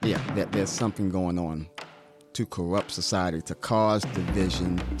yeah, that there's something going on to corrupt society, to cause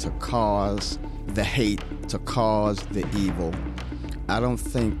division, to cause the hate, to cause the evil. I don't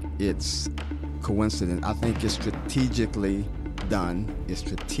think it's coincidence. I think it's strategically done. It's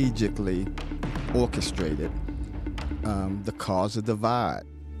strategically orchestrated. The cause of divide.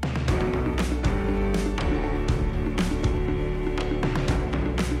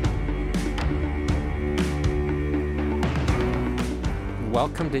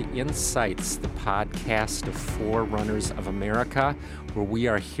 Welcome to Insights, the podcast of Forerunners of America, where we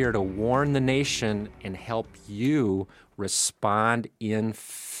are here to warn the nation and help you respond in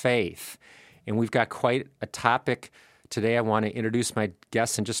faith. And we've got quite a topic today. I want to introduce my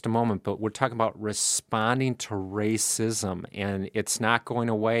guests in just a moment, but we're talking about responding to racism, and it's not going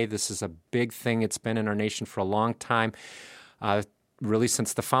away. This is a big thing. It's been in our nation for a long time, really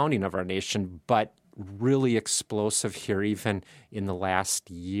since the founding of our nation, but really explosive here even in the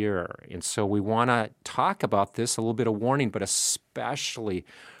last year. And so we want to talk about this, a little bit of warning, but especially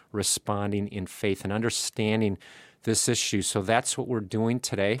responding in faith and understanding this issue. So that's what we're doing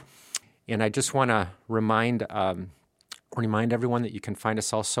today. And I just want to remind everyone that you can find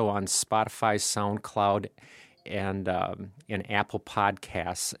us also on Spotify, SoundCloud, and Apple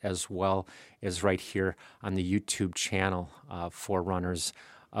Podcasts, as well as right here on the YouTube channel, Forerunners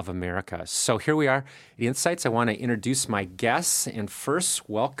of America. So here we are, the Insights. I want to introduce my guests, and first,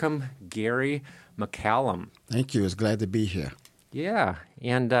 welcome Gary McCallum. Thank you. It's glad to be here. Yeah,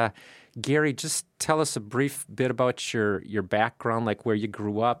 and Gary, just tell us a brief bit about your background, like where you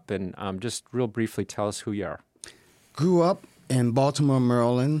grew up, and just real briefly tell us who you are. Grew up in Baltimore,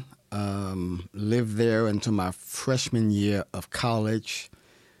 Maryland. Lived there until my freshman year of college.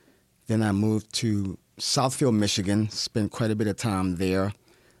 Then I moved to Southfield, Michigan. Spent quite a bit of time there.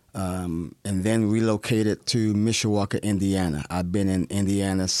 And then relocated to Mishawaka, Indiana. I've been in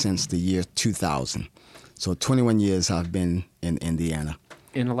Indiana since the year 2000. So 21 years I've been in Indiana.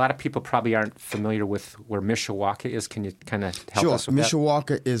 And a lot of people probably aren't familiar with where Mishawaka is. Can you kind of help us with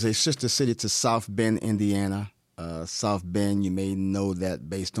Mishawaka is a sister city to South Bend, Indiana. South Bend, you may know that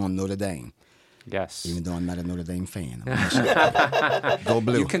based on Notre Dame. Yes. Even though I'm not a Notre Dame fan. Go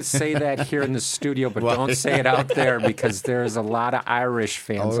Blue. You can say that here in the studio, but don't say it out there because there's a lot of Irish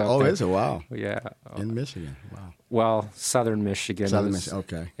fans out there. Oh, is it? Wow. Yeah. In Michigan. Wow. Well, Southern Michigan. Michigan,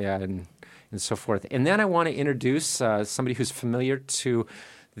 okay. Yeah, and so forth. And then I want to introduce somebody who's familiar to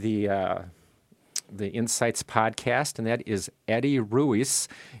the Insights podcast, and that is Eddie Ruiz.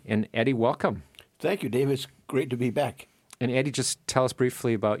 And Eddie, welcome. Thank you, Dave. It's great to be back. And Eddie, just tell us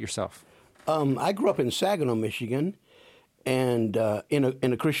briefly about yourself. I grew up in Saginaw, Michigan, and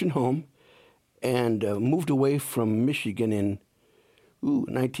in a Christian home, and moved away from Michigan in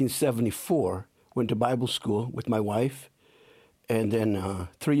 1974. Went to Bible school with my wife, and then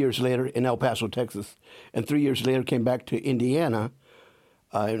 3 years later in El Paso, Texas, and 3 years later came back to Indiana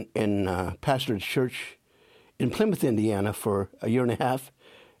and pastored a church in Plymouth, Indiana, for a year and a half,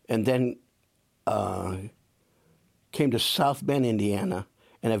 and then came to South Bend, Indiana.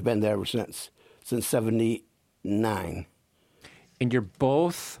 And I've been there ever since 79. And you're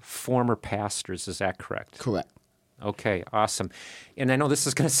both former pastors, is that correct? Correct. Okay, awesome. And I know this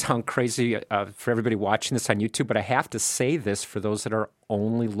is going to sound crazy for everybody watching this on YouTube, but I have to say this for those that are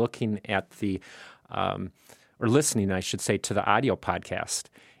only looking at the, or listening, I should say, to the audio podcast.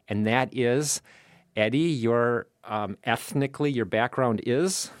 And that is, Eddie, your ethnically, your background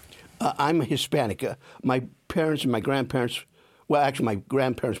is? I'm a Hispanic. My parents and my grandparents, well, actually, my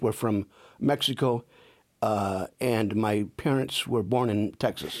grandparents were from Mexico, and my parents were born in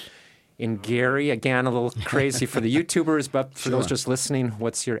Texas. And Gary, again, a little crazy for the YouTubers, but for Sure. those just listening,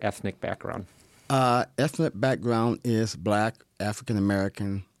 what's your ethnic background? Ethnic background is Black, African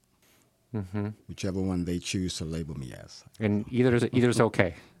American, whichever one they choose to label me as. And either's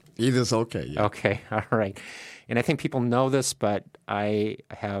okay. Either's okay, yeah. Okay, all right. And I think people know this, but I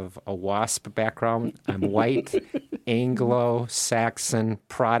have a WASP background. I'm white, Anglo-Saxon,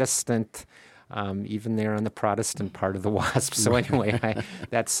 Protestant, even there on the Protestant part of the WASP. So anyway,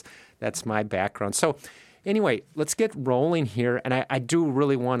 that's my background. So anyway, let's get rolling here. And I do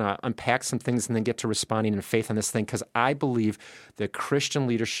really want to unpack some things and then get to responding in faith on this thing, because I believe that Christian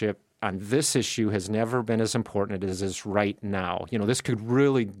leadership on this issue has never been as important as it is right now. You know, this could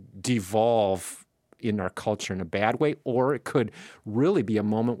really devolve in our culture in a bad way, or it could really be a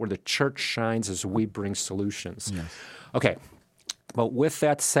moment where the church shines as we bring solutions. Yes. Okay, but with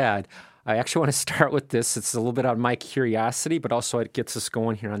that said, I actually want to start with this. It's a little bit out of my curiosity, but also it gets us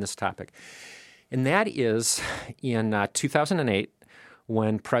going here on this topic. And that is in 2008,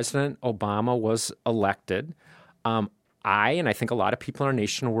 when President Obama was elected, and I think a lot of people in our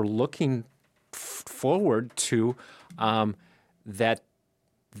nation were looking forward to that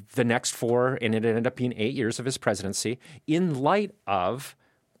the next 4, and it ended up being 8 years of his presidency, in light of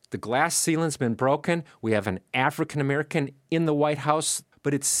the glass ceiling's been broken. We have an African-American in the White House,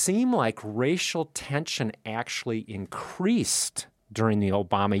 but it seemed like racial tension actually increased during the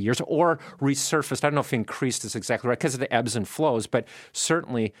Obama years, or resurfaced. I don't know if increased is exactly right because of the ebbs and flows, but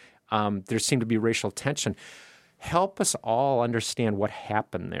certainly there seemed to be racial tension. Help us all understand what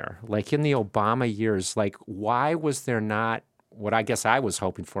happened there. Like in the Obama years, like why was there not what I guess I was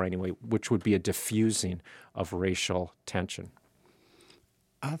hoping for anyway, which would be a diffusing of racial tension?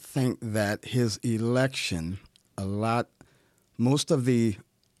 I think that his election, most of the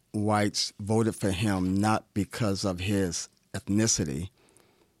whites voted for him not because of his ethnicity,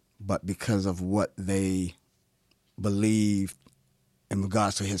 but because of what they believed in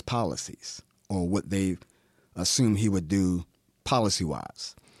regards to his policies or what they assumed he would do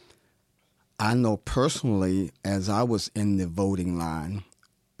policy-wise. I know personally, as I was in the voting line,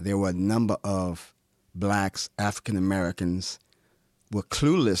 there were a number of blacks, African Americans, were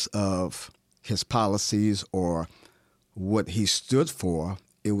clueless of his policies or what he stood for.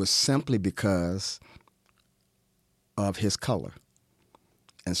 It was simply because of his color.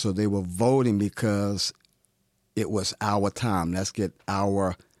 And so they were voting because it was our time. Let's get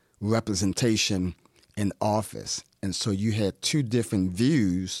our representation in office. And so you had two different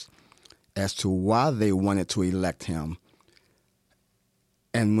views as to why they wanted to elect him.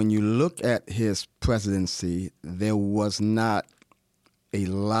 And when you look at his presidency, there was not a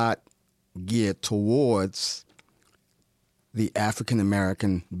lot geared towards the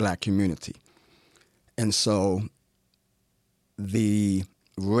African-American black community. And so the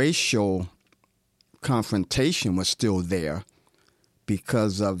racial confrontation was still there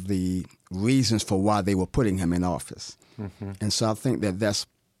because of the reasons for why they were putting him in office. Mm-hmm. And so I think that that's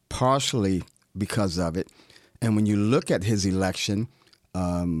partially because of it. And when you look at his election,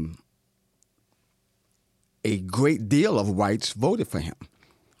 a great deal of whites voted for him.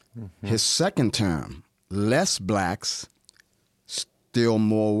 Mm-hmm. His second term, less blacks, still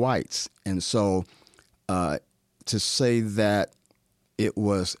more whites. And so to say that it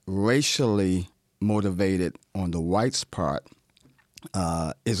was racially motivated on the whites' part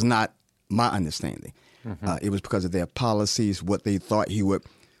is not my understanding. Mm-hmm. It was because of their policies, what they thought he would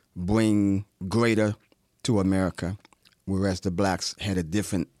bring greater to America, whereas the blacks had a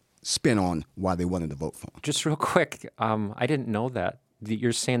different spin on why they wanted to vote for him. Just real quick, I didn't know that.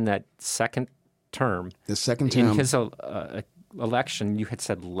 You're saying that second term. The second term. In his election, you had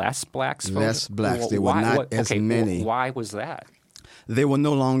said less blacks voted? Less blacks. There were not as many. Why was that? They were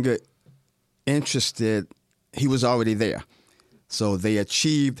no longer interested. He was already there. So they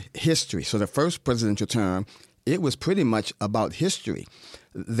achieved history. So the first presidential term, it was pretty much about history.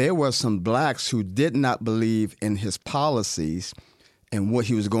 There were some blacks who did not believe in his policies and what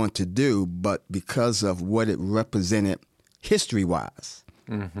he was going to do, but because of what it represented history-wise,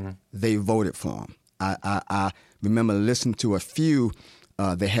 mm-hmm. they voted for him. I remember listening to a few,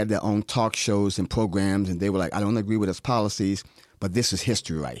 they had their own talk shows and programs, and they were like, I don't agree with his policies, but this is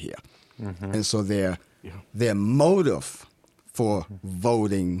history right here. Mm-hmm. And so their motive for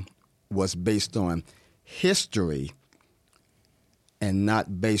voting was based on history and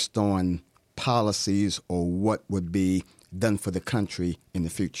not based on policies or what would be done for the country in the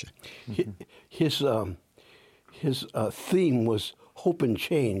future. Mm-hmm. His theme was hope and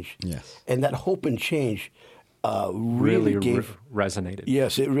change. Yes. And that hope and change really resonated.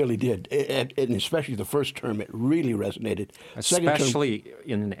 Yes, it really did. And especially the first term, it really resonated. Especially term,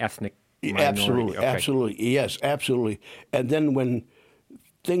 in an ethnic minority. Absolutely, okay. Absolutely. Yes, absolutely. And then when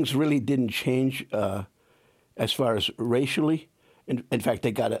things really didn't change as far as racially, in fact,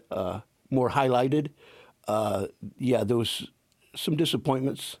 they got it more highlighted. There was some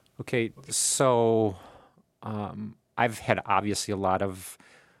disappointments. Okay, so I've had obviously a lot of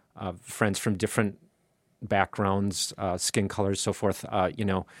friends from different backgrounds, skin colors, so forth,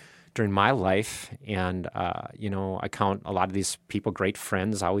 during my life. And, I count a lot of these people great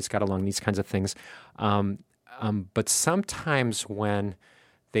friends. I always got along these kinds of things. But sometimes when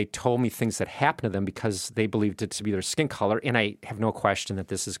they told me things that happened to them because they believed it to be their skin color, and I have no question that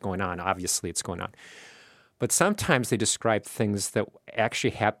this is going on. Obviously, it's going on. But sometimes they describe things that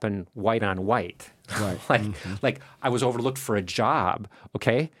actually happen white on white. Right. like I was overlooked for a job,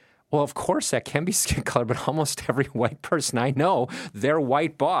 okay? Well, of course that can be skin color, but almost every white person I know, their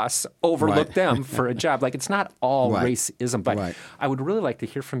white boss overlooked them for a job. Like it's not all racism, but I would really like to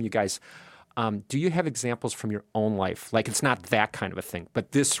hear from you guys. Do you have examples from your own life? Like it's not that kind of a thing,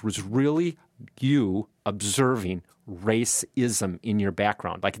 but this was really you observing racism in your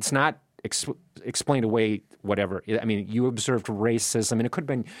background? Like, it's not explained away, whatever. I mean, you observed racism, and it could have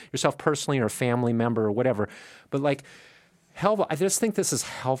been yourself personally or a family member or whatever. But like, I just think this is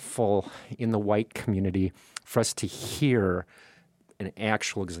helpful in the white community for us to hear an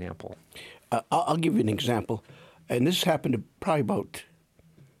actual example. I'll give you an example. And this happened probably about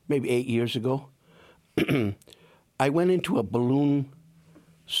maybe 8 years ago. I went into a balloon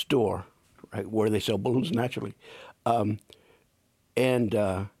store, right, where they sell balloons naturally. And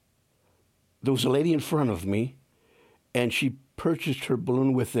there was a lady in front of me, and she purchased her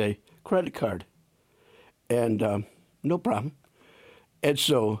balloon with a credit card. And no problem. And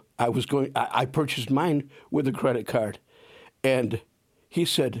so I purchased mine with a credit card. And he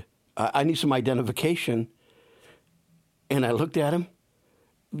said, I need some identification. And I looked at him.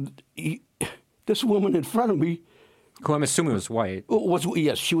 This woman in front of me, who I'm assuming was white.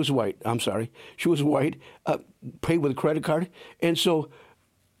 Yes, she was white. I'm sorry. She was white, paid with a credit card. And so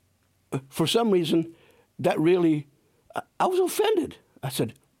for some reason, that really, I was offended. I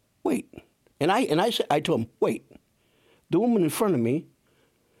said, wait. And I told him, wait. The woman in front of me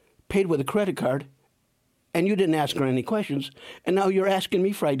paid with a credit card, and you didn't ask her any questions, and now you're asking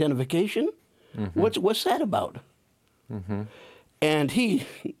me for identification? Mm-hmm. What's that about? Mm-hmm. And he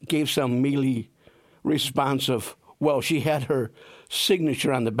gave some mealy response of, well, she had her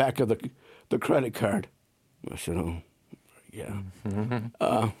signature on the back of the credit card. I said, oh, yeah.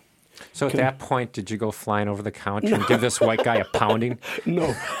 Mm-hmm. So at that point, did you go flying over the counter and give this white guy a pounding?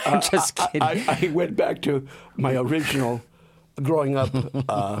 No. Just kidding. I went back to my original growing up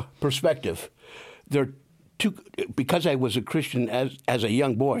perspective. There are two, because I was a Christian as a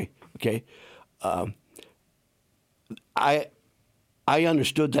young boy, okay, I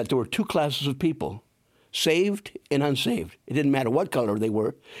understood that there were two classes of people, saved and unsaved. It didn't matter what color they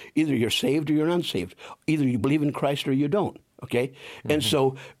were. Either you're saved or you're unsaved. Either you believe in Christ or you don't. Okay, mm-hmm. And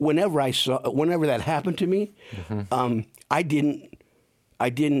so whenever that happened to me, mm-hmm. I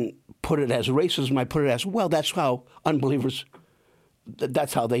didn't put it as racism. I put it as, well, that's how unbelievers.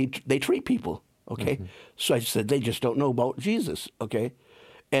 That's how they treat people. Okay, mm-hmm. So I said they just don't know about Jesus. Okay,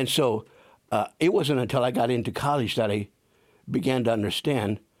 and so it wasn't until I got into college that I began to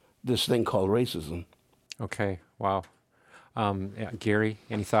understand this thing called racism. Okay, wow. Yeah, Gary,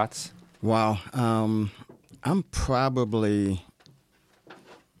 any thoughts? Wow. I'm probably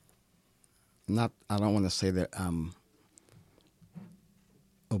not, I don't want to say that I'm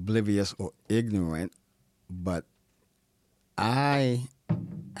oblivious or ignorant, but I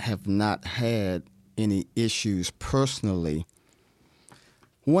have not had any issues personally.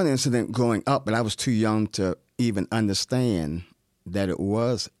 One incident growing up, but I was too young to even understand that it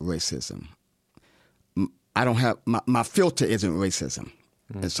was racism. I don't have, my filter isn't racism.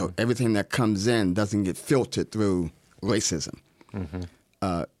 Mm-hmm. And so everything that comes in doesn't get filtered through racism. Mm-hmm.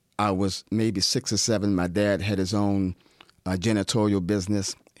 I was maybe 6 or 7. My dad had his own janitorial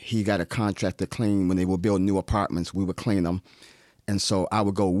business. He got a contract to clean. When they would build new apartments, we would clean them. And so I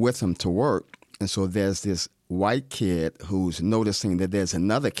would go with him to work. And so there's this white kid who's noticing that there's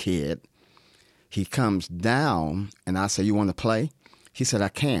another kid. He comes down, and I say, you want to play? He said, I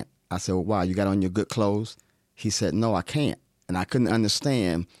can't. I said, well, why? You got on your good clothes? He said, no, I can't. And I couldn't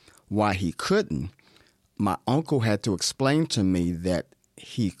understand why he couldn't. My uncle had to explain to me that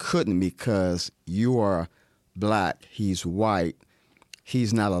he couldn't because you are black, he's white,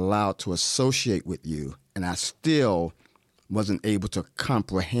 he's not allowed to associate with you. And I still wasn't able to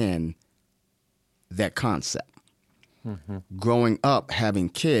comprehend that concept. Mm-hmm. Growing up, having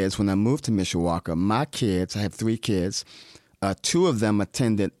kids, when I moved to Mishawaka, my kids, I have 3 kids, 2 of them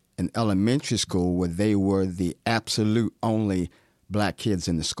attended an elementary school where they were the absolute only black kids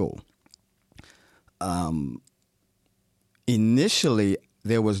in the school. Initially,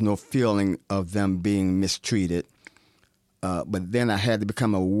 there was no feeling of them being mistreated, but then I had to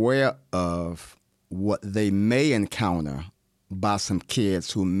become aware of what they may encounter by some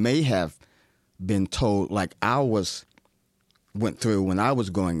kids who may have been told, like I went through when I was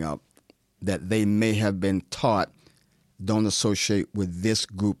growing up, that they may have been taught, don't associate with this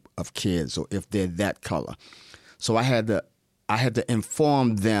group of kids, or if they're that color. So I had to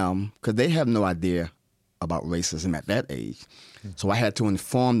inform them, because they have no idea about racism at that age. Mm-hmm. So I had to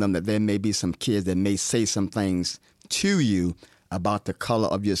inform them that there may be some kids that may say some things to you about the color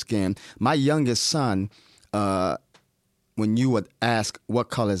of your skin. My youngest son, when you would ask what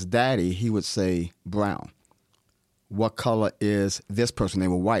color is daddy, he would say brown. What color is this person? They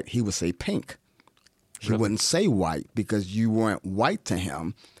were white. He would say pink. He wouldn't say white because you weren't white to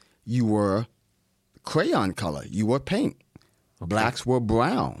him. You were crayon color. You were pink. Okay. Blacks were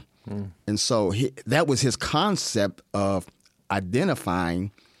brown. And so that was his concept of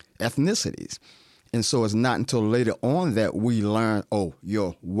identifying ethnicities. And so it's not until later on that we learn, oh,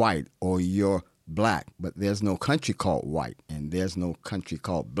 you're white or you're black, but there's no country called white and there's no country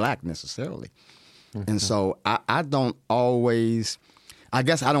called black necessarily. And so I don't always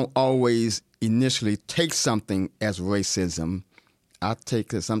initially take something as racism. I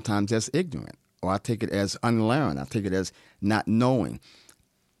take it sometimes as ignorant, or I take it as unlearned. I take it as not knowing.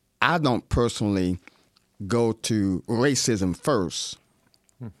 I don't personally go to racism first,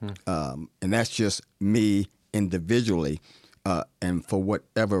 and that's just me individually. And for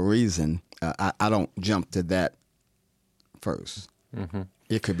whatever reason, I don't jump to that first.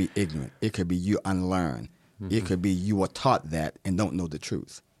 It could be ignorant. It could be you unlearned. It could be you were taught that and don't know the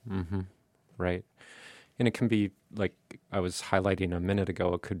truth. Right. And it can be, like I was highlighting a minute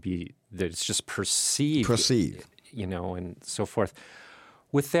ago, it could be that it's just perceived. And so forth.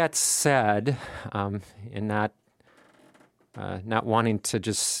 With that said, and not wanting to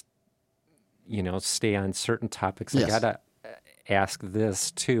just, stay on certain topics, Yes. I got to ask this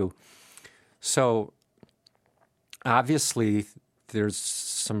too. So obviously there's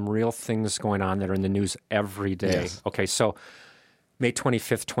some real things going on that are in the news every day. Yes. Okay, so May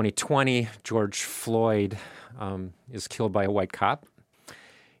 25th, 2020, George Floyd is killed by a white cop.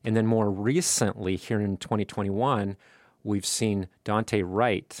 And then more recently, here in 2021, we've seen Daunte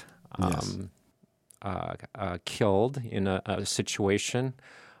Wright killed in a situation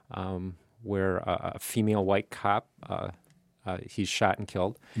where a female white cop, he's shot and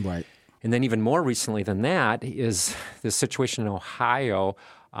killed. Right. And then even more recently than that is this situation in Ohio.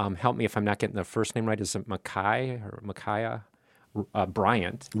 Help me if I'm not getting the first name right. Is it Micaiah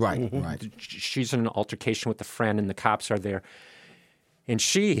Bryant? Right, right. She's in an altercation with a friend, and the cops are there. And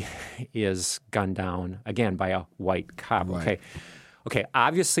she is gunned down, again, by a white cop. Right. Okay,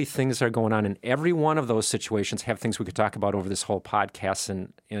 obviously things are going on in every one of those situations, have things we could talk about over this whole podcast,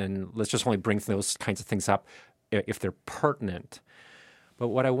 and let's just only bring those kinds of things up if they're pertinent. But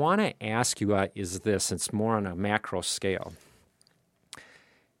what I want to ask you is this, it's more on a macro scale,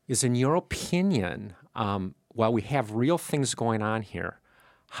 is in your opinion, while we have real things going on here,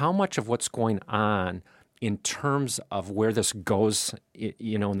 how much of what's going on in terms of where this goes,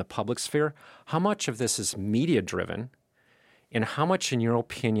 in the public sphere, how much of this is media-driven, and how much, in your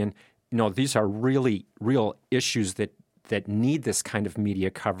opinion, these are really real issues that need this kind of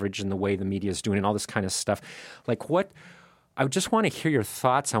media coverage and the way the media is doing and all this kind of stuff? Like what? I just want to hear your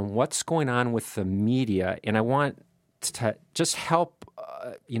thoughts on what's going on with the media, and I want to just help,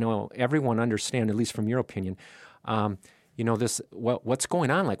 everyone understand, at least from your opinion, this what's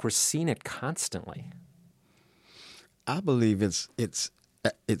going on. Like we're seeing it constantly. I believe it's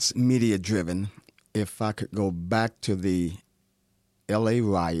media driven. If I could go back to the L.A.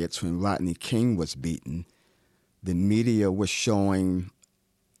 riots when Rodney King was beaten, the media was showing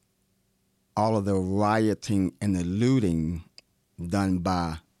all of the rioting and the looting done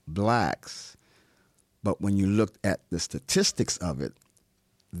by blacks. But when you looked at the statistics of it,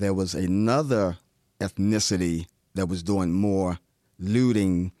 there was another ethnicity that was doing more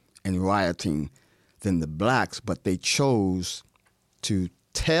looting and rioting than the blacks, but they chose to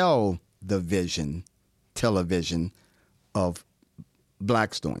tell the television of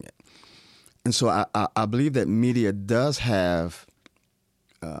blacks doing it. And so I believe that media does have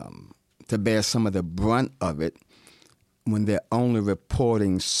to bear some of the brunt of it when they're only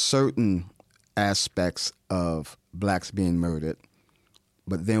reporting certain aspects of blacks being murdered,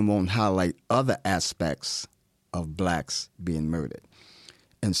 but then won't highlight other aspects of blacks being murdered.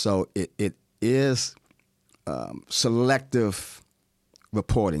 And so it is selective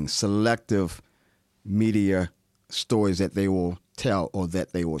reporting, selective media stories that they will tell or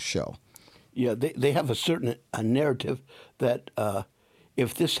that they will show. Yeah, they have a narrative that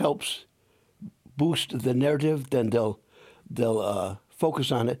if this helps boost the narrative, then they'll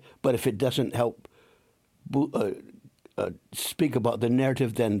focus on it. But if it doesn't help speak about the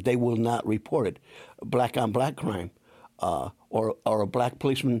narrative, then they will not report it. Black on black crime, or a black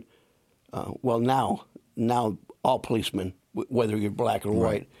policeman. Well, now all policemen, whether you're black or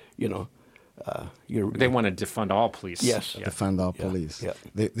white, they want to defund all police. Yes. Yeah. Defund all police. Yeah.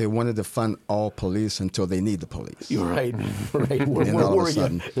 They want to defund all police until they need the police. You're right. Right. We're all of a worried.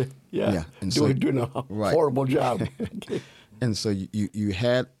 sudden, Yeah. And so, Doing a right. horrible job. And so you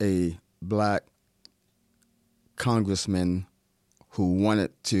had a black congressman who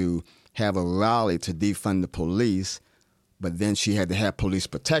wanted to have a rally to defund the police, but then she had to have police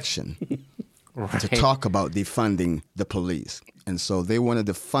protection to talk about defunding the police. And so they wanted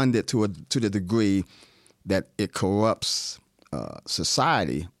to fund it to the degree that it corrupts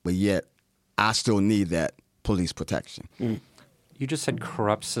society, but yet I still need that police protection. You just said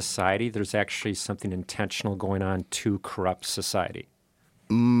corrupt society. There's actually something intentional going on to corrupt society.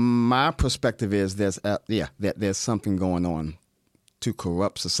 My perspective is there's something going on to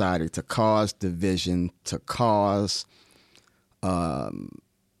corrupt society, to cause division, to cause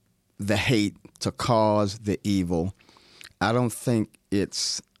the hate, to cause the evil. I don't think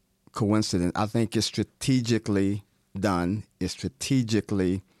it's coincidence. I think it's strategically done. It's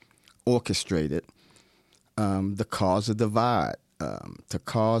strategically orchestrated to cause a divide, to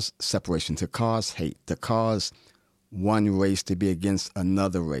cause separation, to cause hate, to cause one race to be against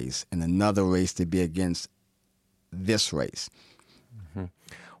another race and another race to be against this race. Mm-hmm.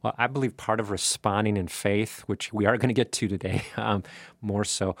 Well, I believe part of responding in faith, which we are going to get to today, more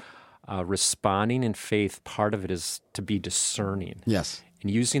so, responding in faith, part of it is to be discerning. Yes.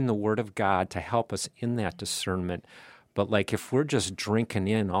 And using the Word of God to help us in that discernment. But like if we're just drinking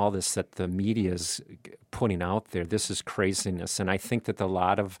in all this that the media is putting out there, this is craziness. And I think that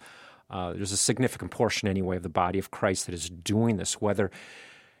there's a significant portion anyway of the body of Christ that is doing this, whether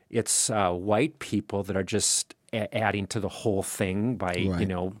it's white people that are just adding to the whole thing by,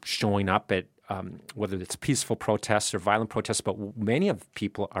 showing up at whether it's peaceful protests or violent protests, but many of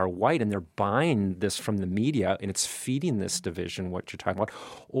people are white and they're buying this from the media and it's feeding this division, what you're talking about.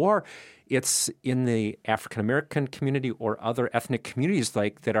 Or it's in the African-American community or other ethnic communities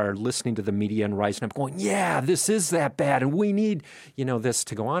like that are listening to the media and rising up going, yeah, this is that bad and we need, this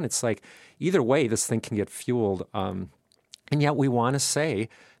to go on. It's like either way, this thing can get fueled. And yet we want to say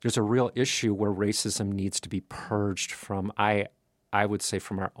there's a real issue where racism needs to be purged from, I would say,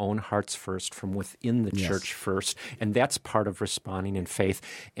 from our own hearts first, from within the church first. And that's part of responding in faith.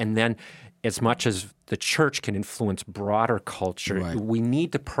 And then as much as the church can influence broader culture, we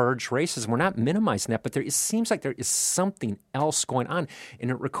need to purge racism. We're not minimizing that, but it seems like there is something else going on.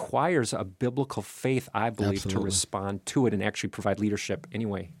 And it requires a biblical faith, I believe, to respond to it and actually provide leadership.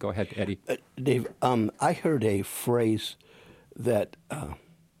 Anyway, go ahead, Eddie. Dave, I heard a phrase that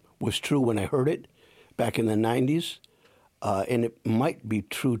was true when I heard it back in the 90s. And it might be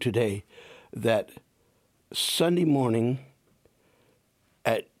true today, that Sunday morning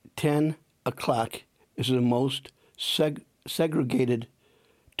at 10 o'clock is the most segregated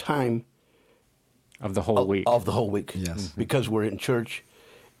time of the whole week. Of the whole week. Yes. Because we're in church,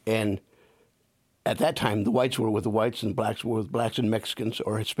 and at that time, the whites were with the whites and blacks were with blacks and Mexicans,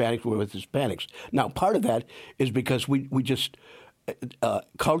 or Hispanics were with Hispanics. Now, part of that is because we just,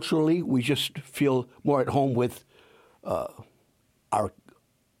 culturally, we just feel more at home with our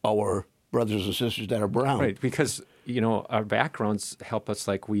brothers and sisters that are brown. Right, because, our backgrounds help us,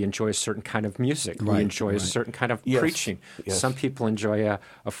 like we enjoy a certain kind of music. We enjoy a certain kind of preaching. Yes. Some people enjoy a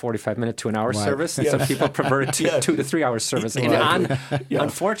 45-minute to an hour service, and some people prefer a 2 to 3 hour service. And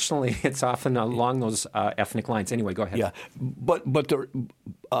unfortunately, it's often along those ethnic lines. Anyway, go ahead. Yeah, but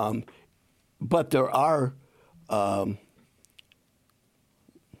there are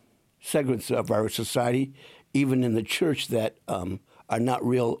segments of our society, even in the church, that are not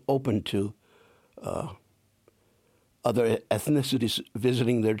real open to other ethnicities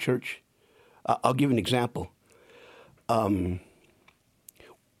visiting their church. I'll give an example. I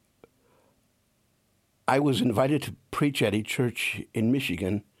was invited to preach at a church in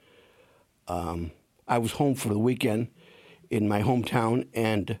Michigan. I was home for the weekend in my hometown,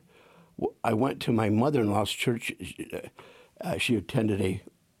 and I went to my mother-in-law's church. She attended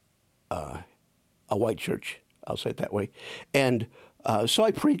a white church, I'll say it that way. And so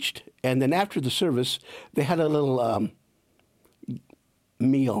I preached, and then after the service, they had a little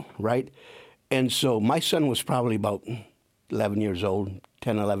meal, right? And so my son was probably about 11 years old,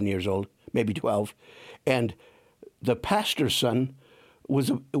 10, 11 years old, maybe 12. And the pastor's son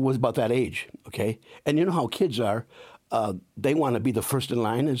was about that age, okay? And you know how kids are. They want to be the first in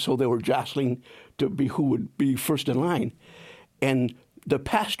line, and so they were jostling to be who would be first in line. And the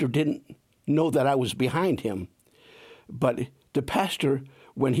pastor didn't know that I was behind him. But the pastor,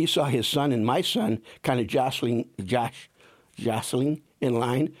 when he saw his son and my son kind of jostling in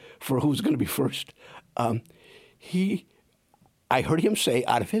line for who's going to be first, I heard him say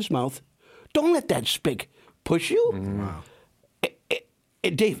out of his mouth, "Don't let that spick push you." Wow.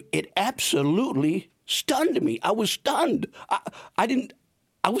 Dave, it absolutely stunned me. I was stunned. I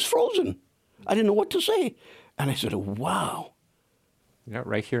was frozen. I didn't know what to say. And I said, "Wow." Yeah,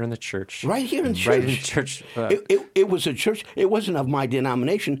 right here in the church. Right here in church. Right in church. It was a church. It wasn't of my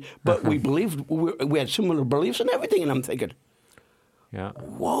denomination, but we believed, we had similar beliefs and everything. And I'm thinking,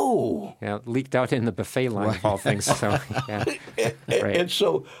 whoa. Yeah, leaked out in the buffet line of all things. So, yeah. And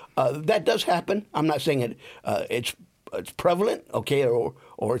so that does happen. I'm not saying it's prevalent, okay, or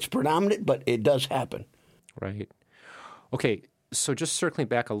it's predominant, but it does happen. Right. Okay. So just circling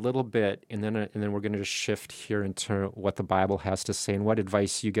back a little bit, and then we're going to just shift here into what the Bible has to say and what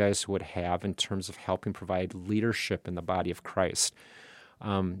advice you guys would have in terms of helping provide leadership in the body of Christ.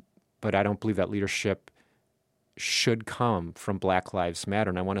 But I don't believe that leadership should come from Black Lives Matter,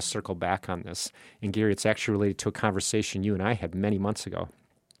 and I want to circle back on this. And Gary, it's actually related to a conversation you and I had many months ago.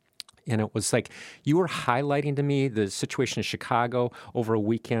 And it was like you were highlighting to me the situation in Chicago over a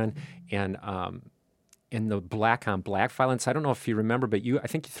weekend, and in the black on black violence. I don't know if you remember, but I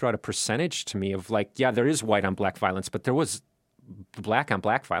think you threw out a percentage to me of like, yeah, there is white on black violence, but there was black on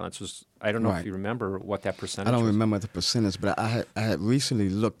black violence was, I don't know if you remember what that percentage was. I don't remember the percentage, but I had recently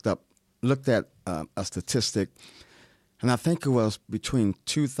looked at a statistic, and I think it was between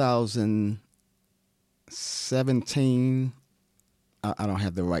 2017, I don't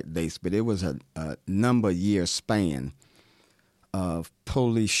have the right dates, but it was a year span of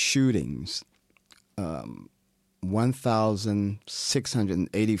police shootings.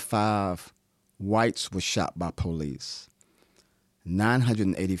 1,685 whites were shot by police.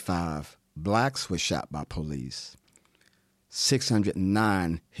 985 blacks were shot by police.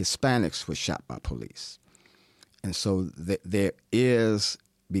 609 Hispanics were shot by police. And so there is,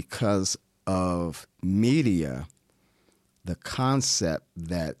 because of media, the concept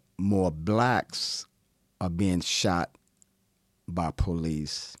that more blacks are being shot by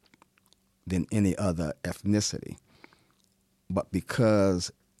police than any other ethnicity. But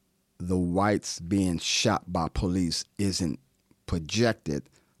because the whites being shot by police isn't projected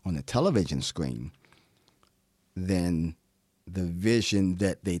on the television screen, then the vision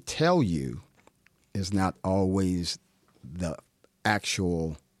that they tell you is not always the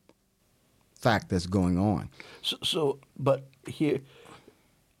actual fact that's going on. But here,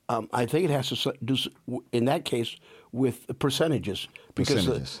 I think it has to do, in that case, with percentages.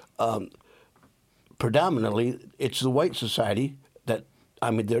 Because predominantly, it's the white society that,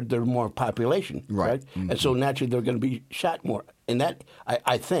 they're more population, right? Mm-hmm. And so naturally, they're going to be shot more. And that,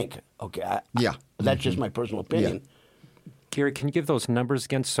 I think, that's just my personal opinion. Yeah. Gary, can you give those numbers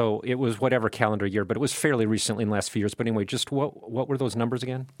again? So it was whatever calendar year, but it was fairly recently in the last few years. But anyway, just what were those numbers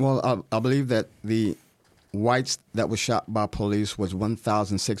again? Well, I believe that the whites that were shot by police was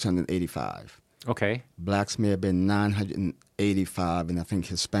 1,685. Okay. Blacks may have been 985, and I think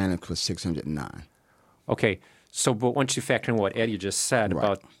Hispanics was 609. Okay. So, but once you factor in what Eddie just said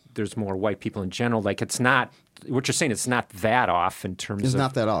about there's more white people in general, like it's not, what you're saying, it's not that off in terms of... It's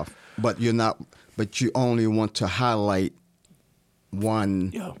not that off, but you only want to highlight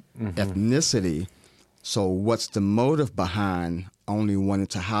one ethnicity. So what's the motive behind only wanting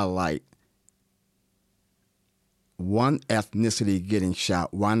to highlight one ethnicity getting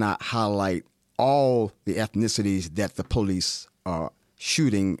shot? Why not highlight all the ethnicities that the police are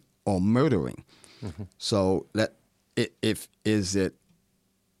shooting or murdering? Mm-hmm. So is it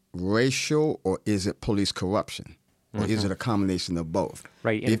racial or is it police corruption? Or is it a combination of both?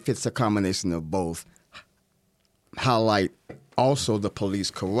 Right. If it's a combination of both, highlight also the police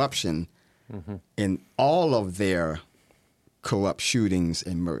corruption in all of their corrupt shootings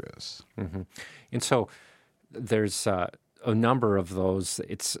and murders. Mm-hmm. And so there's a number of those.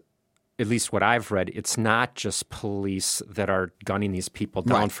 It's, at least what I've read, it's not just police that are gunning these people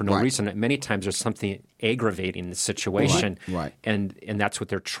down for no reason. Many times there's something aggravating the situation, and that's what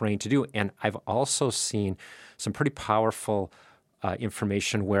they're trained to do. And I've also seen some pretty powerful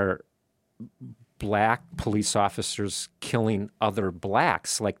information where black police officers killing other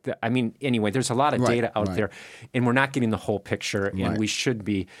blacks. Anyway, there's a lot of data out there, and we're not getting the whole picture, and we should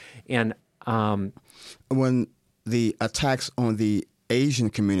be. And when the attacks on the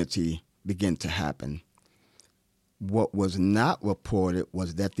Asian community began to happen, what was not reported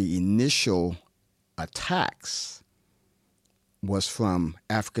was that the initial attacks was from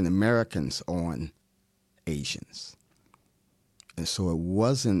African Americans on Asians. And so it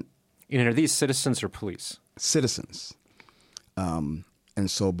wasn't... And are these citizens or police? Citizens.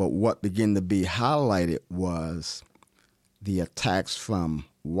 But what began to be highlighted was the attacks from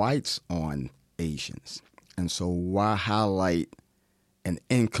whites on Asians. And so why highlight an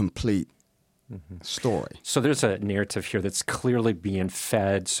incomplete story? So there's a narrative here that's clearly being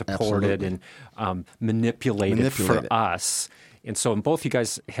fed, supported, and manipulated for us. And so, and both you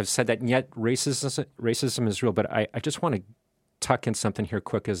guys have said that, and yet racism is real. But I just want to tuck in something here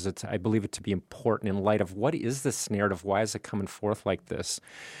quick, as I believe it to be important in light of what is this narrative? Why is it coming forth like this?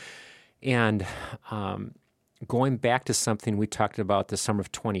 And going back to something we talked about the summer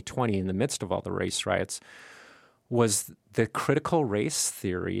of 2020 in the midst of all the race riots, was the critical race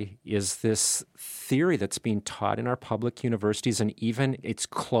theory is this theory that's being taught in our public universities, and even it's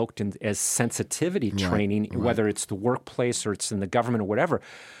cloaked as sensitivity training, whether it's the workplace or it's in the government or whatever.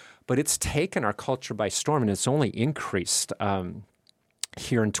 But it's taken our culture by storm, and it's only increased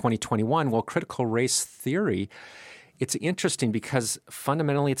here in 2021. Well, critical race theory, it's interesting because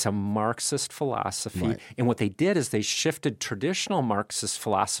fundamentally it's a Marxist philosophy. Right. And what they did is they shifted traditional Marxist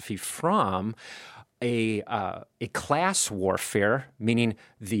philosophy from a class warfare, meaning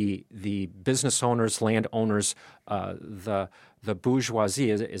the business owners, landowners, the bourgeoisie,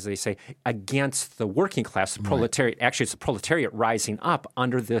 as they say, against the working class, the proletariat. Actually, it's the proletariat rising up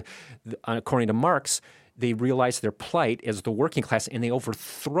under the according to Marx. They realize their plight as the working class, and they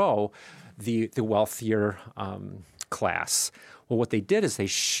overthrow the wealthier class. Well, what they did is they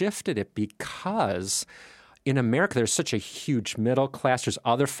shifted it because in America there's such a huge middle class. There's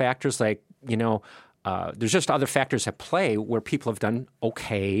other factors like, there's just other factors at play where people have done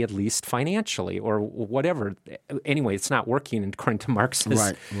okay, at least financially or whatever. Anyway, it's not working according to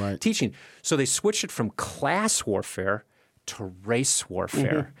Marx's teaching. So they switched it from class warfare to race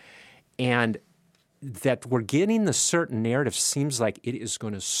warfare. And that we're getting the certain narrative seems like it is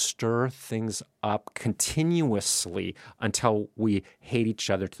going to stir things up continuously until we hate each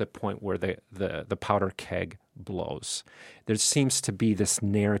other to the point where the powder keg blows. There seems to be this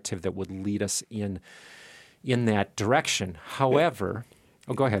narrative that would lead us in that direction. However,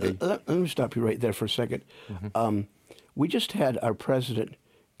 go ahead. Let me stop you right there for a second. We just had our president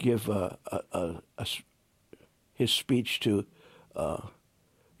give his speech to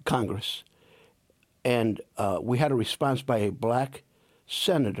Congress. And we had a response by a black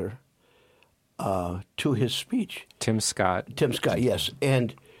senator to his speech. Tim Scott, yes.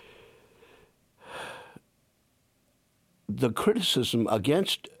 And the criticism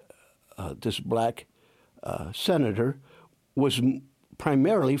against this black senator was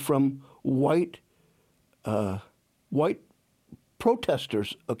primarily from white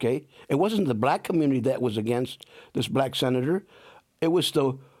protesters, okay? It wasn't the black community that was against this black senator. It was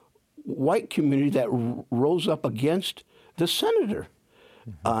the white community that rose up against the senator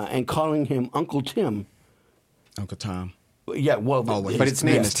and calling him Uncle Tim. Uncle Tom. Yeah, well, but his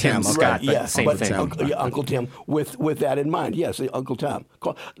name is Tim Scott. Right, same thing. Uncle Tim. With that in mind, yes, Uncle Tom.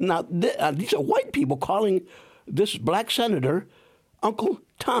 Now these are white people calling this black senator Uncle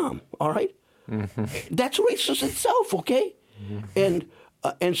Tom. All right, that's racist itself. Okay, and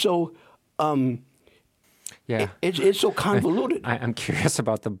so. Yeah, it's so convoluted. I'm curious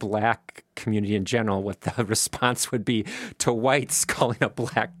about the black community in general, what the response would be to whites calling a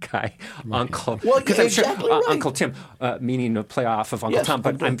black guy Uncle. Well, exactly right. Uncle Tim, meaning a play off of Uncle Tom.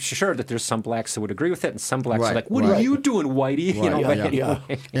 But I'm sure that there's some blacks that would agree with it, and some blacks are like, "What are you doing, Whitey?"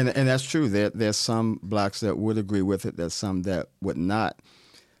 Right. And that's true. There's some blacks that would agree with it. There's some that would not.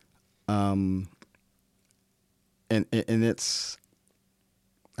 And it's,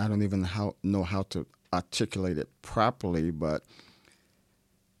 I don't even know how to articulate it properly, but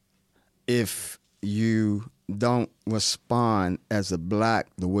if you don't respond as a black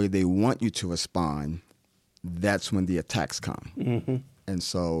the way they want you to respond, that's when the attacks come. And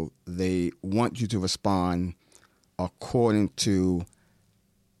so they want you to respond according to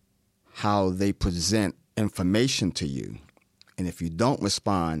how they present information to you. And if you don't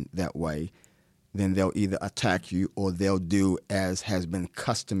respond that way, then they'll either attack you or they'll do as has been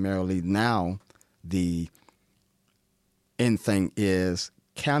customarily now. The end thing is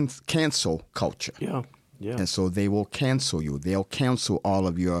cancel culture. Yeah. And so they will cancel you. They'll cancel all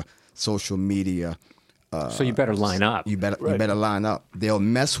of your social media. So you better line up. You better line up. They'll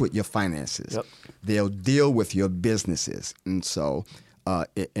mess with your finances. Yep. They'll deal with your businesses. And so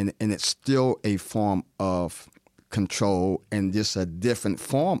and it's still a form of control and just a different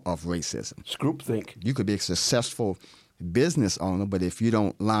form of racism. Groupthink. You could be a successful business owner, but if you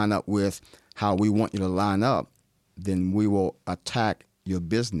don't line up with how we want you to line up, then we will attack your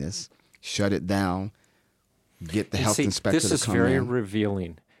business, shut it down, get the health inspector to come in. This is very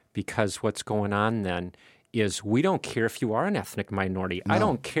revealing, because what's going on then is we don't care if you are an ethnic minority. No. I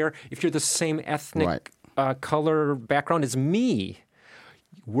don't care if you're the same ethnic color background as me.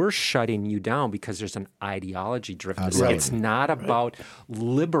 We're shutting you down because there's an ideology driven. It's not about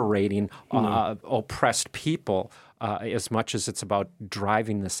liberating oppressed people as much as it's about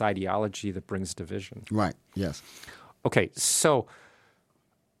driving this ideology that brings division. Right, yes. Okay, so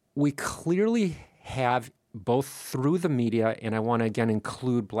we clearly have, both through the media, and I want to again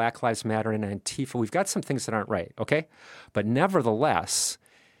include Black Lives Matter and Antifa, we've got some things that aren't right, okay? But nevertheless,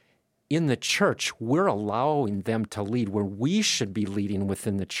 in the church, we're allowing them to lead where we should be leading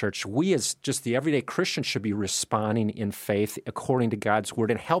within the church. We as just the everyday Christian should be responding in faith according to God's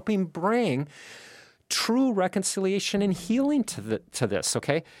word and helping bring true reconciliation and healing to this,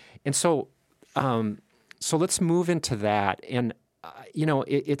 okay? And so let's move into that. And,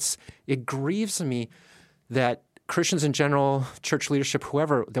 it grieves me that Christians in general, church leadership,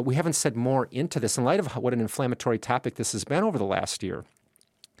 whoever, that we haven't said more into this in light of what an inflammatory topic this has been over the last year.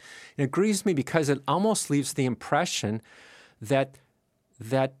 And it grieves me because it almost leaves the impression that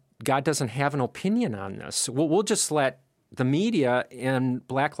God doesn't have an opinion on this. We'll just let the media and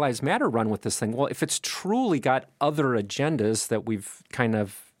Black Lives Matter run with this thing. Well, if it's truly got other agendas that we've kind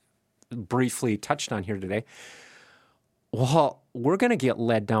of briefly touched on here today, well, we're going to get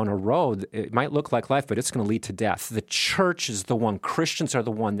led down a road. It might look like life, but it's going to lead to death. The church is the one. Christians are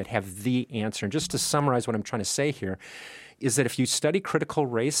the one that have the answer. And just to summarize what I'm trying to say here is that if you study critical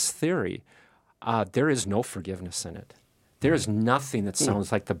race theory, there is no forgiveness in it. There is nothing that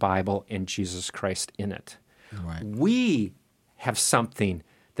sounds like the Bible and Jesus Christ in it. Right. We have something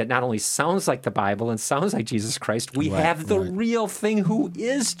that not only sounds like the Bible and sounds like Jesus Christ, we have the real thing who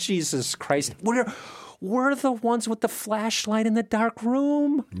is Jesus Christ. We're the ones with the flashlight in the dark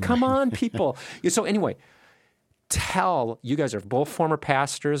room. Come on, people. So anyway, you guys are both former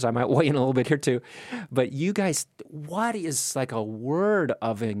pastors. I might weigh in a little bit here too. But you guys, what is like a word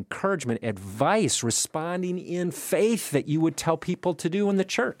of encouragement, advice, responding in faith that you would tell people to do in the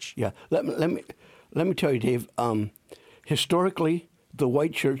church? Yeah, let me tell you, Dave, historically, the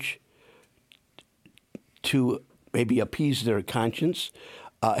white church, to maybe appease their conscience,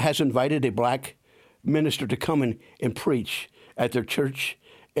 has invited a black minister to come and preach at their church,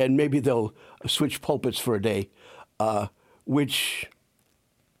 and maybe they'll switch pulpits for a day, which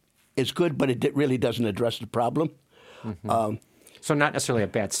is good, but it really doesn't address the problem. Mm-hmm. So not necessarily a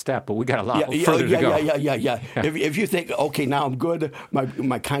bad step, but we got a lot further to go. Yeah. If you think, okay, now I'm good,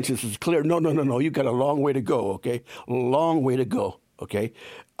 my conscience is clear. No. You got a long way to go. Okay, a long way to go. Okay,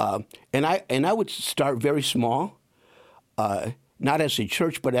 and I would start very small, not as a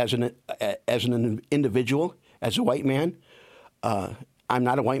church, but as an individual, as a white man. I'm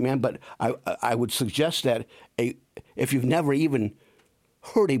not a white man, but I would suggest that if you've never even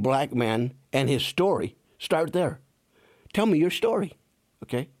heard a black man and his story, start there. Tell me your story,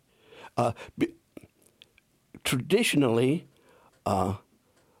 okay? Traditionally,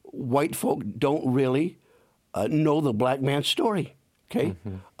 white folk don't really know the black man's story, okay?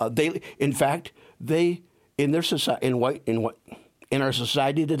 Mm-hmm. In their society, in our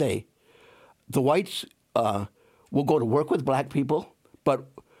society today, the whites will go to work with black people, but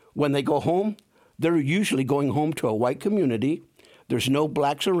when they go home, they're usually going home to a white community. There's no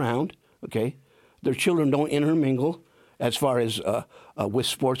blacks around, okay? Their children don't intermingle as far as with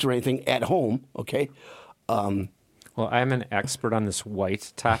sports or anything at home, okay? Well, I'm an expert on this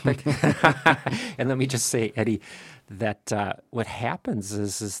white topic. And let me just say, Eddie, that what happens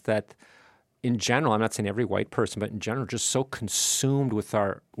is that in general, I'm not saying every white person, but in general, just so consumed with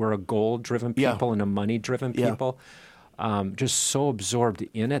we're a goal-driven people and a money-driven people. Just so absorbed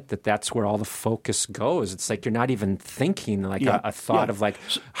in it that's where all the focus goes. It's like you're not even thinking like a thought of like,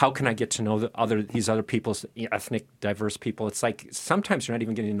 how can I get to know these other people's ethnic diverse people? It's like sometimes you're not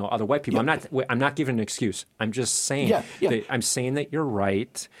even getting to know other white people. I'm not giving an excuse. I'm just saying that I'm saying that you're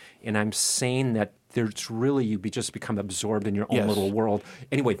right, and I'm saying that there's really you just become absorbed in your own little world.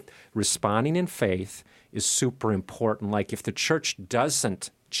 Anyway, responding in faith is super important. Like if the church doesn't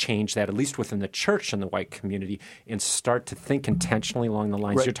change that, at least within the church and the white community, and start to think intentionally along the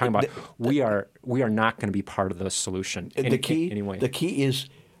lines you're talking about, we are not going to be part of the solution. The key is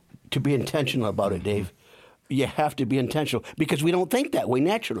to be intentional about it, Dave. You have to be intentional because we don't think that way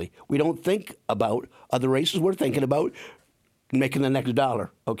naturally. We don't think about other races. We're thinking about making the next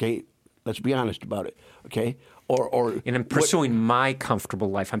dollar. Okay, let's be honest about it. Okay, and I'm pursuing my comfortable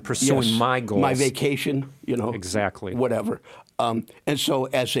life. I'm pursuing my goals, my vacation. Exactly. Whatever. And so,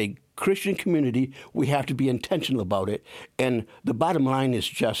 as a Christian community, we have to be intentional about it. And the bottom line is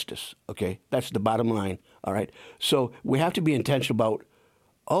justice. Okay, that's the bottom line. All right. So we have to be intentional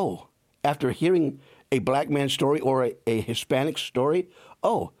about, after hearing a black man's story or a Hispanic story,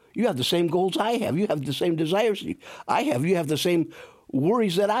 you have the same goals I have. You have the same desires I have. You have the same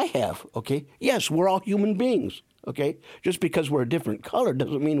worries that I have. Okay. Yes, we're all human beings. Okay. Just because we're a different color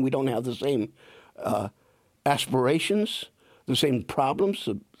doesn't mean we don't have the same aspirations, the same problems,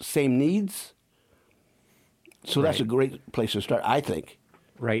 the same needs. So that's a great place to start, I think.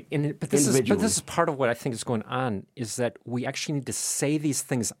 Right. But this is part of what I think is going on, is that we actually need to say these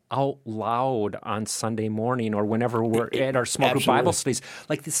things out loud on Sunday morning or whenever we're at our small group Bible studies.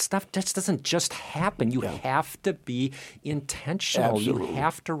 Like, this stuff just doesn't just happen. You have to be intentional. Absolutely. You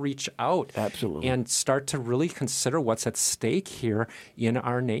have to reach out and start to really consider what's at stake here in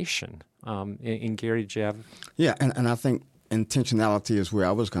our nation. And Gary, did you have? Yeah, and I think intentionality is where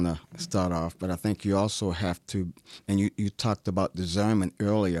I was going to start off, but I think you also have to, and you talked about discernment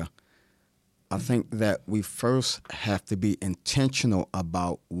earlier. I think that we first have to be intentional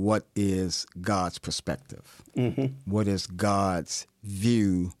about what is God's perspective, what is God's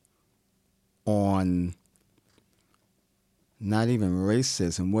view on not even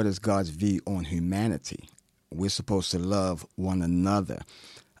racism, what is God's view on humanity. We're supposed to love one another.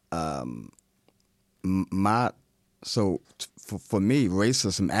 For me,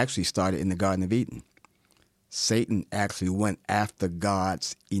 racism actually started in the Garden of Eden. Satan actually went after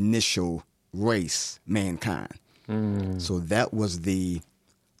God's initial race, mankind. So that was the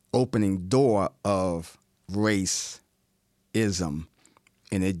opening door of racism, and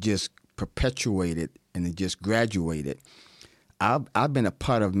it just perpetuated and it just graduated. I've been a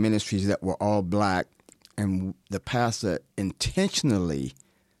part of ministries that were all black, and the pastor intentionally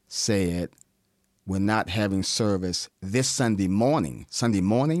said, we're not having service this Sunday morning,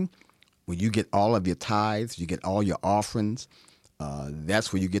 where you get all of your tithes, you get all your offerings.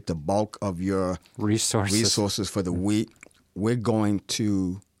 That's where you get the bulk of your resources for the week. We're going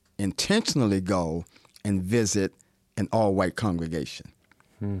to intentionally go and visit an all-white congregation.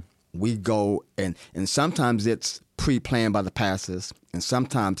 We go, and sometimes it's pre-planned by the pastors, and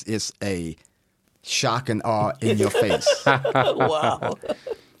sometimes it's a shock and awe in your face. Wow.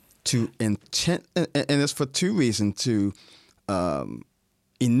 And it's for two reasons: to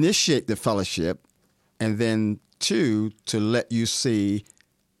initiate the fellowship, and then two, to let you see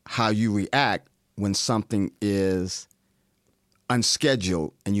how you react when something is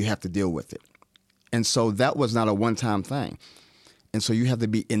unscheduled and you have to deal with it. And so that was not a one-time thing. And so you have to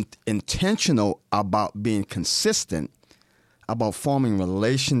be intentional about being consistent, about forming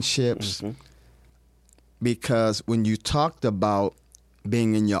relationships, because when you talked about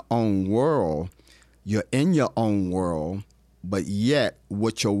being in your own world, you're in your own world, but yet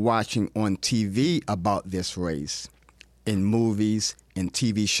what you're watching on TV about this race, in movies, in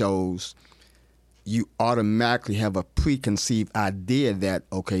TV shows, you automatically have a preconceived idea that,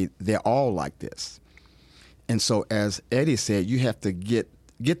 okay, they're all like this. And so, as Eddie said, you have to get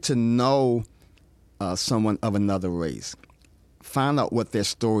to know someone of another race, find out what their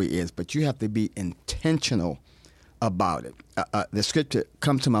story is, but you have to be intentional about it. The scripture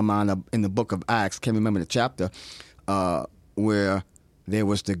comes to my mind in the book of Acts, can't remember the chapter, where there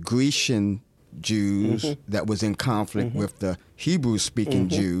was the Grecian Jews that was in conflict with the Hebrew-speaking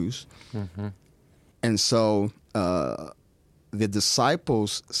Jews. And so the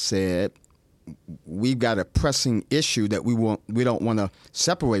disciples said, we've got a pressing issue that we don't want to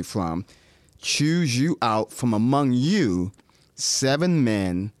separate from. Choose you out from among you 7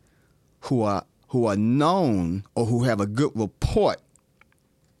 men who are known or who have a good report,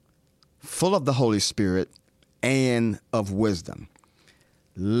 full of the Holy Spirit and of wisdom.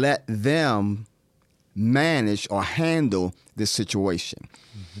 Let them manage or handle this situation.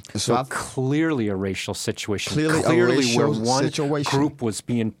 So clearly a racial situation. Clearly where racial one situation. group was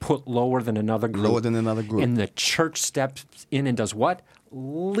being put lower than another group. And the church steps in and does what?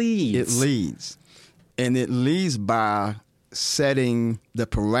 Leads. It leads. And it leads by setting the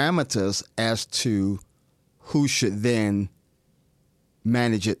parameters as to who should then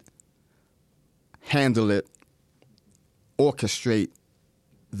manage it, handle it, orchestrate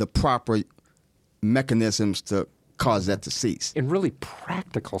the proper mechanisms to cause that to cease. And really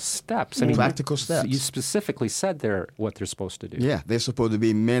practical steps. Practical steps. You specifically said there what they're supposed to do. Yeah, they're supposed to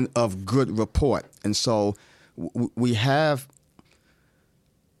be men of good report. And so we have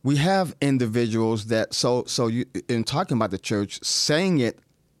individuals that, so you, in talking about the church, saying it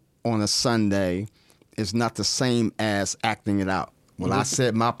on a Sunday is not the same as acting it out. Well, I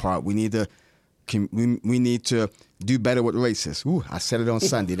said my part. We need to do better with racists. Ooh, I said it on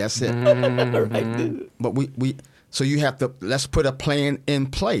Sunday. That's it. But so you have to, let's put a plan in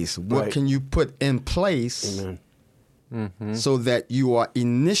place. What can you put in place so that you are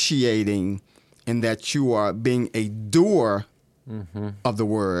initiating and that you are being a doer of the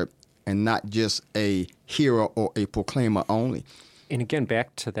word and not just a hearer or a proclaimer only? And again,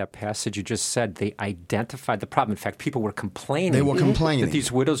 back to that passage you just said, they identified the problem. In fact, people were complaining. They were complaining that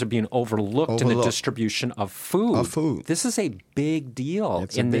these widows are being overlooked in the distribution of food. This is a big deal.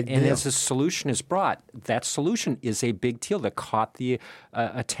 And as a solution is brought, that solution is a big deal that caught the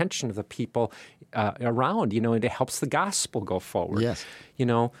attention of the people around, and it helps the gospel go forward. Yes.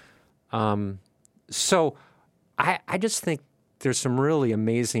 So I just think there's some really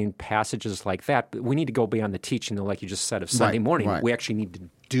amazing passages like that, but we need to go beyond the teaching, like you just said, of Sunday morning. Right. We actually need to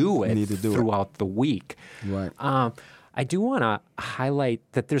do it throughout the week. Right. I do want to highlight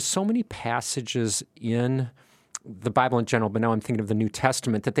that there's so many passages in the Bible in general, but now I'm thinking of the New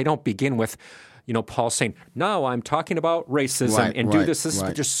Testament, that they don't begin with, Paul saying, no, I'm talking about racism do this.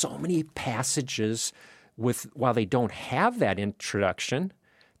 But there's so many passages while they don't have that introduction,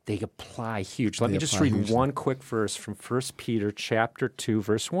 they apply huge. Let me just read one quick verse from 1 Peter chapter 2,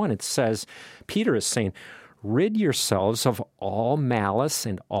 verse 1. It says, Peter is saying, rid yourselves of all malice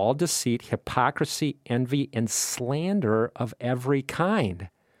and all deceit, hypocrisy, envy, and slander of every kind.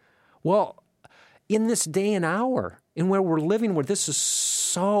 Well, in this day and hour, in where we're living, where this is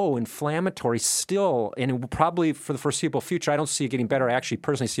so inflammatory still, and it will probably for the foreseeable future, I don't see it getting better. I actually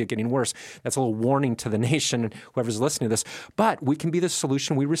personally see it getting worse. That's a little warning to the nation and whoever's listening to this. But we can be the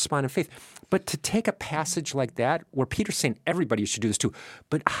solution. We respond in faith. But to take a passage like that, where Peter's saying everybody should do this too,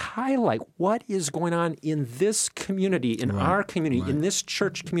 but highlight what is going on in this community, in our community, in this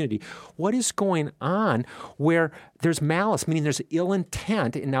church community, what is going on where there's malice, meaning there's ill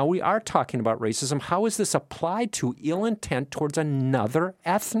intent, and now we are talking about racism. How is this applied to ill intent towards another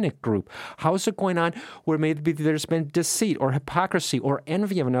ethnic group? How is it going on where maybe there's been deceit or hypocrisy or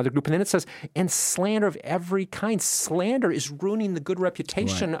envy of another group? And then it says, and slander of every kind. Slander is ruining the good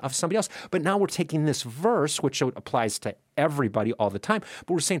reputation of somebody else. But now we're taking this verse, which applies to everybody all the time,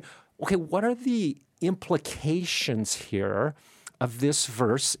 but we're saying, okay, what are the implications here of this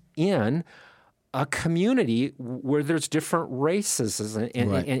verse in a community where there's different races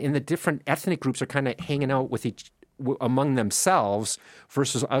and the different ethnic groups are kind of hanging out with among themselves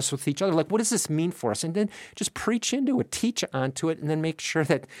versus us with each other? Like, what does this mean for us? And then just preach into it, teach onto it, and then make sure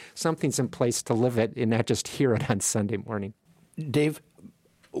that something's in place to live it and not just hear it on Sunday morning. Dave,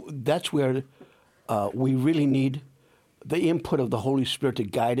 that's where we really need the input of the Holy Spirit to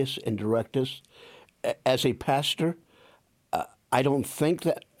guide us and direct us. As a pastor, I didn't think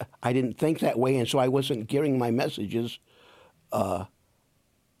that way, and so I wasn't gearing my messages to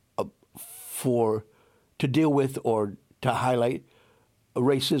deal with or to highlight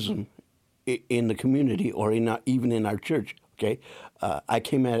racism in the community or even in our church. Okay, I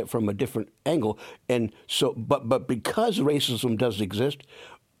came at it from a different angle, and so but because racism does exist,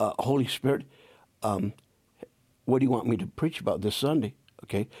 Holy Spirit, what do you want me to preach about this Sunday?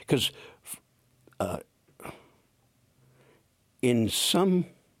 Okay, because in some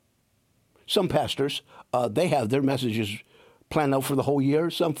pastors, they have their messages planned out for the whole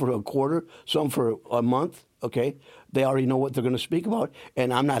year, some for a quarter, some for a month, okay? They already know what they're going to speak about,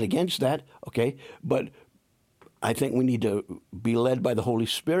 and I'm not against that, okay? But I think we need to be led by the Holy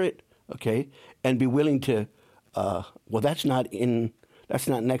Spirit, okay? And be willing to, that's not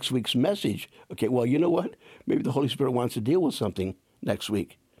next week's message. Okay, well, you know what? Maybe the Holy Spirit wants to deal with something next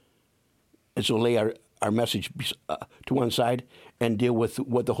week. And so lay our message to one side and deal with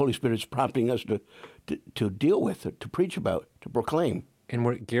what the Holy Spirit is prompting us to deal with, to preach about, to proclaim.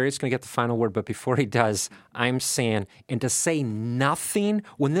 And Gary's going to get the final word, but before he does, I'm saying, and to say nothing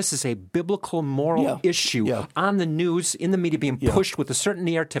when this is a biblical moral issue on the news, in the media, being pushed with a certain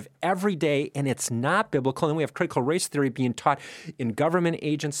narrative every day, and it's not biblical, and we have critical race theory being taught in government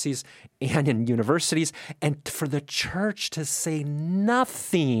agencies and in universities, and for the church to say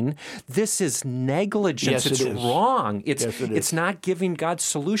nothing, this is negligence. Yes, it's wrong. It's not giving God's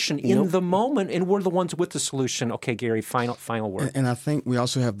solution in the moment, and we're the ones with the solution. Okay, Gary, final word. And I think we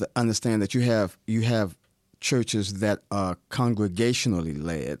also have to understand that you have churches that are congregationally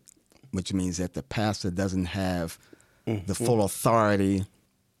led, which means that the pastor doesn't have the full authority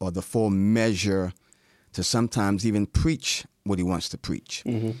or the full measure to sometimes even preach what he wants to preach.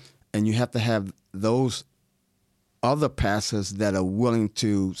 Mm-hmm. And you have to have those other pastors that are willing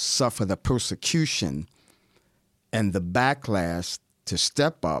to suffer the persecution and the backlash to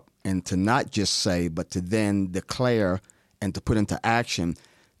step up and to not just say, but to then declare and to put into action,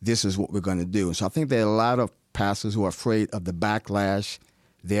 this is what we're going to do. And so I think there are a lot of pastors who are afraid of the backlash,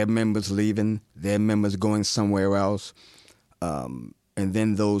 their members leaving, their members going somewhere else, and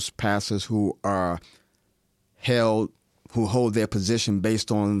then those pastors who hold their position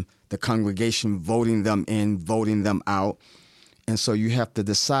based on the congregation voting them in, voting them out. And so you have to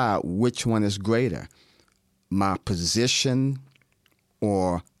decide which one is greater, my position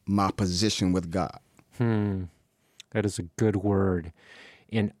or my position with God. That is a good word.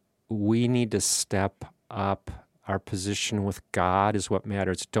 And we need to step up. Our position with God is what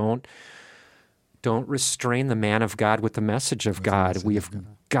matters. Don't restrain the man of God with the message of God. We have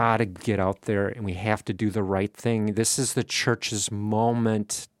got to get out there, and we have to do the right thing. This is the church's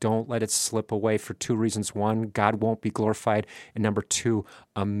moment. Don't let it slip away for two reasons. One, God won't be glorified. And number two,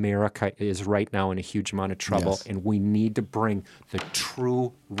 America is right now in a huge amount of trouble, and we need to bring the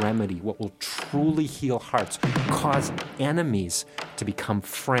true remedy, what will truly heal hearts, cause enemies to become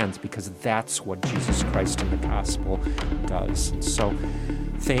friends, because that's what Jesus Christ in the gospel does. So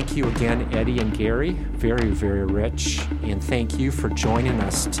thank you again, Eddie and Gary. Very, very rich. And thank you for joining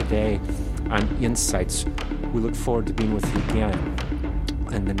us today on Insights. We look forward to being with you again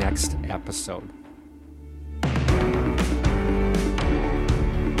in the next episode.